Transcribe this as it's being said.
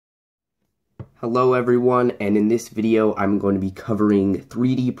Hello everyone, and in this video I'm going to be covering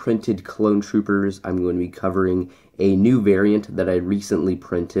 3D printed clone troopers. I'm going to be covering a new variant that I recently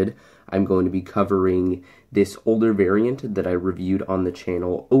printed. I'm going to be covering this older variant that I reviewed on the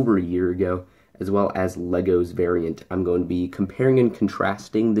channel over a year ago, as well as Lego's variant. I'm going to be comparing and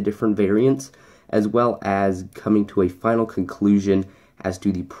contrasting the different variants, as well as coming to a final conclusion as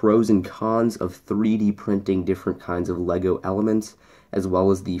to the pros and cons of 3D printing different kinds of Lego elements, as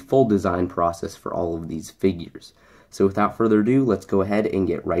well as the full design process for all of these figures. So without further ado, let's go ahead and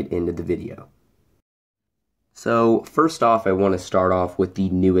get right into the video. So first off, I want to start off with the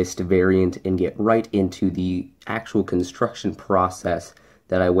newest variant and get right into the actual construction process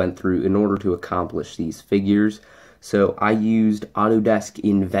that I went through in order to accomplish these figures. So I used Autodesk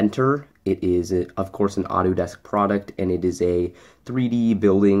Inventor. It is, of course, an Autodesk product, and it is a 3D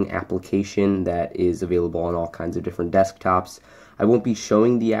building application that is available on all kinds of different desktops. I won't be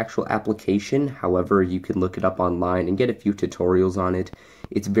showing the actual application, however, you can look it up online and get a few tutorials on it.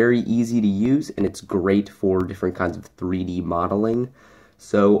 It's very easy to use, and it's great for different kinds of 3D modeling.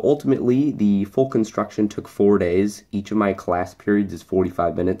 So ultimately, the full construction took 4 days. Each of my class periods is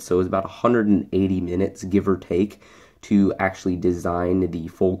 45 minutes, so it was about 180 minutes, give or take, to actually design the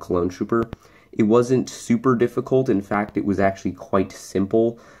full clone trooper. It wasn't super difficult. In fact, it was actually quite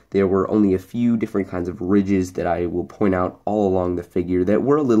simple. There were only a few different kinds of ridges that I will point out all along the figure that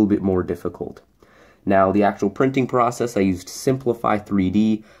were a little bit more difficult. Now, the actual printing process, I used Simplify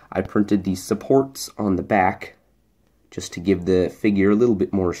 3D. I printed the supports on the back just to give the figure a little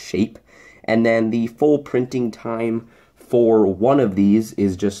bit more shape. And then the full printing time for one of these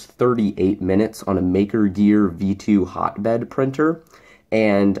is just 38 minutes on a Makergear V2 Hotbed printer.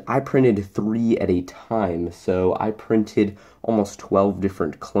 And I printed 3 at a time, so I printed almost 12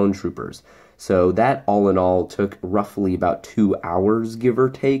 different clone troopers. So that all in all took roughly about 2 hours, give or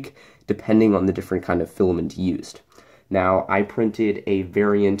take, depending on the different kind of filament used. Now, I printed a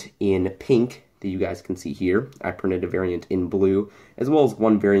variant in pink that you guys can see here. I printed a variant in blue, as well as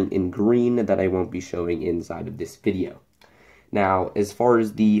one variant in green that I won't be showing inside of this video. Now, as far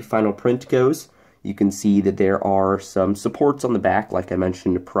as the final print goes, you can see that there are some supports on the back, like I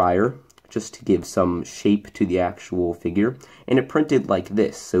mentioned prior, just to give some shape to the actual figure. And it printed like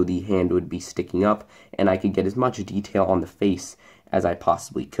this, so the hand would be sticking up, and I could get as much detail on the face as I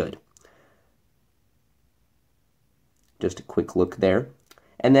possibly could. Just a quick look there.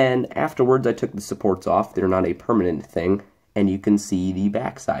 And then afterwards, I took the supports off. They're not a permanent thing, and you can see the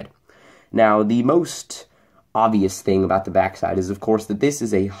backside. Now, the most obvious thing about the backside is, of course, that this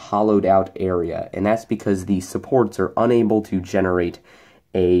is a hollowed out area, and that's because the supports are unable to generate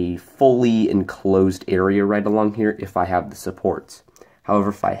a fully enclosed area right along here if I have the supports. However,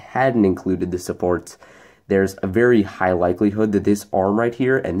 if I hadn't included the supports, there's a very high likelihood that this arm right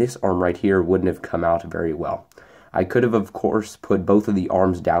here and this arm right here wouldn't have come out very well. I could have, of course, put both of the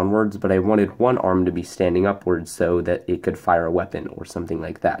arms downwards, but I wanted one arm to be standing upwards so that it could fire a weapon or something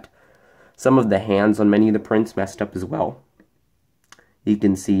like that. Some of the hands on many of the prints messed up as well. You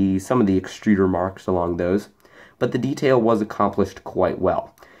can see some of the extruder marks along those, but the detail was accomplished quite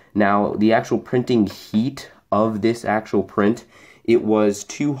well. Now, the actual printing heat of this actual print, it was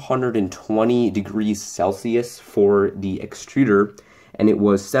 220 degrees Celsius for the extruder, and it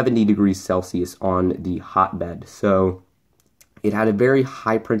was 70 degrees Celsius on the hotbed. So it had a very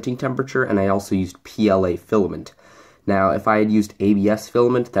high printing temperature, and I also used PLA filament. Now, if I had used ABS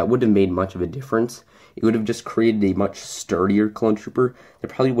filament, that wouldn't have made much of a difference. It would have just created a much sturdier clone trooper. It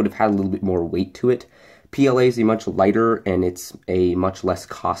probably would have had a little bit more weight to it. PLA is a much lighter, and it's a much less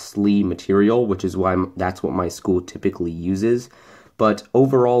costly material, which is why that's what my school typically uses. But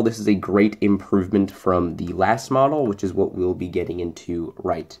overall, this is a great improvement from the last model, which is what we'll be getting into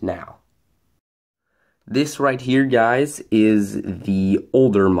right now. This right here, guys, is the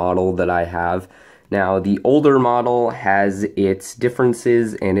older model that I have. Now, the older model has its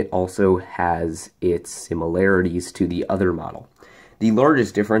differences, and it also has its similarities to the other model. The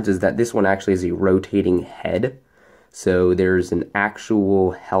largest difference is that this one actually has a rotating head, so there's an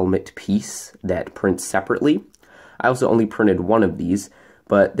actual helmet piece that prints separately. I also only printed one of these,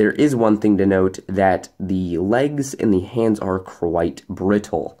 but there is one thing to note, that the legs and the hands are quite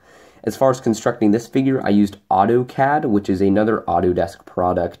brittle. As far as constructing this figure, I used AutoCAD, which is another Autodesk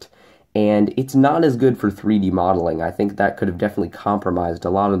product, and it's not as good for 3D modeling. I think that could have definitely compromised a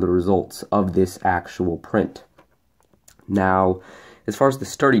lot of the results of this actual print. Now, as far as the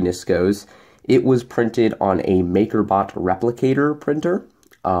sturdiness goes, it was printed on a MakerBot replicator printer,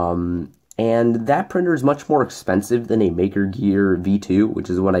 and that printer is much more expensive than a Makergear V2, which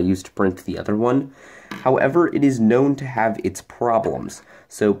is what I used to print the other one. However, it is known to have its problems.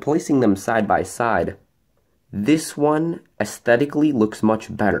 So placing them side by side, this one aesthetically looks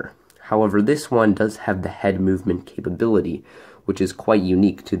much better. However, this one does have the head movement capability, which is quite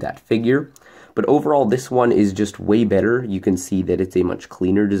unique to that figure. But overall, this one is just way better. You can see that it's a much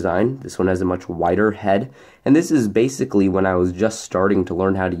cleaner design. This one has a much wider head. And this is basically when I was just starting to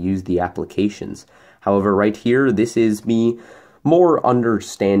learn how to use the applications. However, right here, this is me more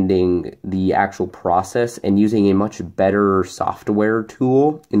understanding the actual process and using a much better software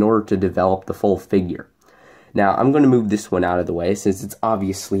tool in order to develop the full figure. Now, I'm going to move this one out of the way since it's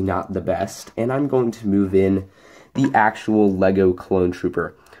obviously not the best, and I'm going to move in the actual Lego Clone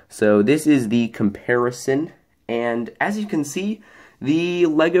Trooper. So this is the comparison, and as you can see, the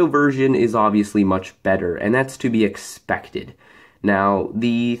Lego version is obviously much better, and that's to be expected. Now,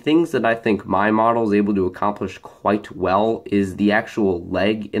 the things that I think my model is able to accomplish quite well is the actual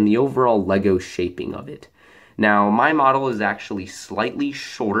leg and the overall Lego shaping of it. Now, my model is actually slightly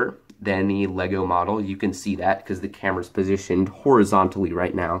shorter than the Lego model. You can see that because the camera's positioned horizontally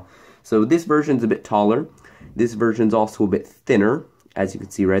right now. So this version's a bit taller. This version's also a bit thinner, as you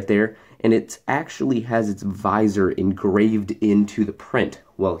can see right there, and it actually has its visor engraved into the print.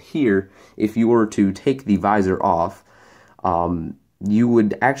 Well, here, if you were to take the visor off, you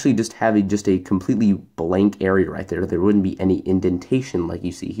would actually just have a completely blank area right there. There wouldn't be any indentation like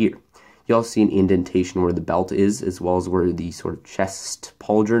you see here. You also see an indentation where the belt is, as well as where the sort of chest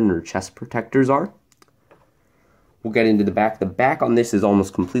pauldron or chest protectors are. We'll get into the back. The back on this is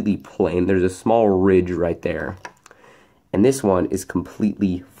almost completely plain. There's a small ridge right there. And this one is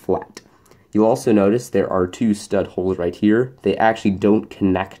completely flat. You'll also notice there are two stud holes right here. They actually don't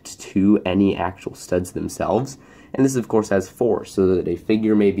connect to any actual studs themselves. And this, of course, has 4, so that a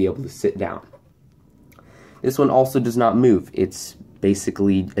figure may be able to sit down. This one also does not move. It's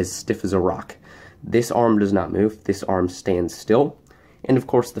basically as stiff as a rock. This arm does not move. This arm stands still. And, of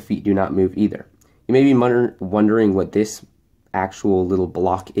course, the feet do not move either. You may be wondering what this actual little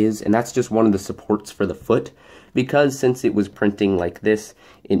block is, and that's just one of the supports for the foot, because since it was printing like this,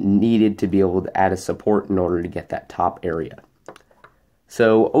 it needed to be able to add a support in order to get that top area.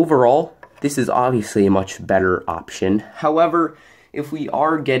 So overall, this is obviously a much better option. However, if we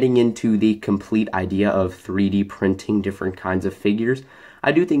are getting into the complete idea of 3D printing different kinds of figures,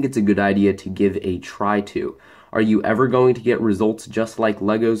 I do think it's a good idea to give a try to. Are you ever going to get results just like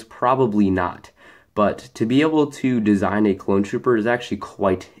Legos? Probably not. But to be able to design a clone trooper is actually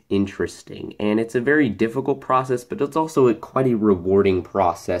quite interesting. And it's a very difficult process, but it's also quite a rewarding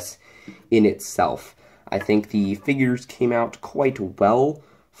process in itself. I think the figures came out quite well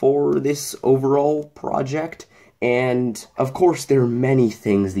for this overall project. And of course, there are many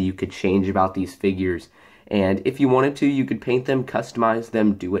things that you could change about these figures. And if you wanted to, you could paint them, customize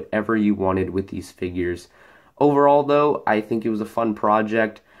them, do whatever you wanted with these figures. Overall, though, I think it was a fun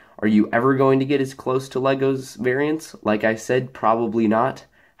project. Are you ever going to get as close to Lego's variants? Like I said, probably not.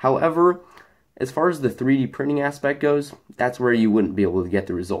 However, as far as the 3D printing aspect goes, that's where you wouldn't be able to get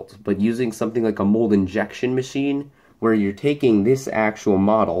the results. But using something like a mold injection machine, where you're taking this actual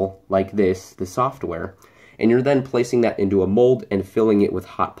model, like this, the software, and you're then placing that into a mold and filling it with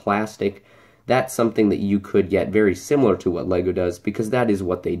hot plastic, that's something that you could get very similar to what Lego does, because that is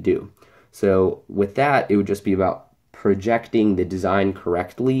what they do. So with that, it would just be about projecting the design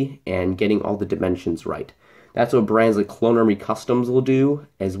correctly and getting all the dimensions right. That's what brands like Clone Army Customs will do,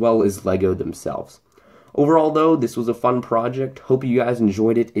 as well as Lego themselves. Overall, though, this was a fun project. Hope you guys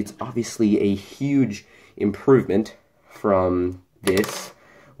enjoyed it. It's obviously a huge improvement from this,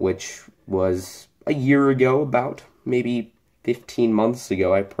 which was a year ago, about maybe 15 months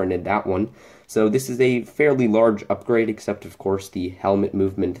ago I printed that one. So this is a fairly large upgrade, except of course the helmet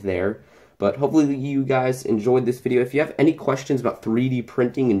movement there. But hopefully you guys enjoyed this video. If you have any questions about 3D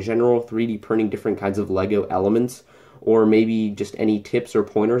printing in general, 3D printing different kinds of Lego elements, or maybe just any tips or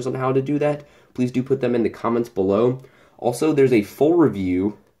pointers on how to do that, please do put them in the comments below. Also, there's a full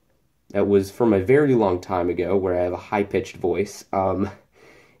review that was from a very long time ago where I have a high-pitched voice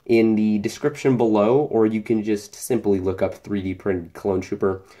in the description below, or you can just simply look up 3D printed clone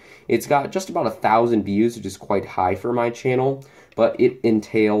trooper. It's got just about 1,000 views, which is quite high for my channel, but it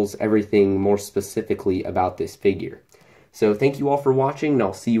entails everything more specifically about this figure. So thank you all for watching, and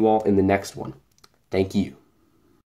I'll see you all in the next one. Thank you.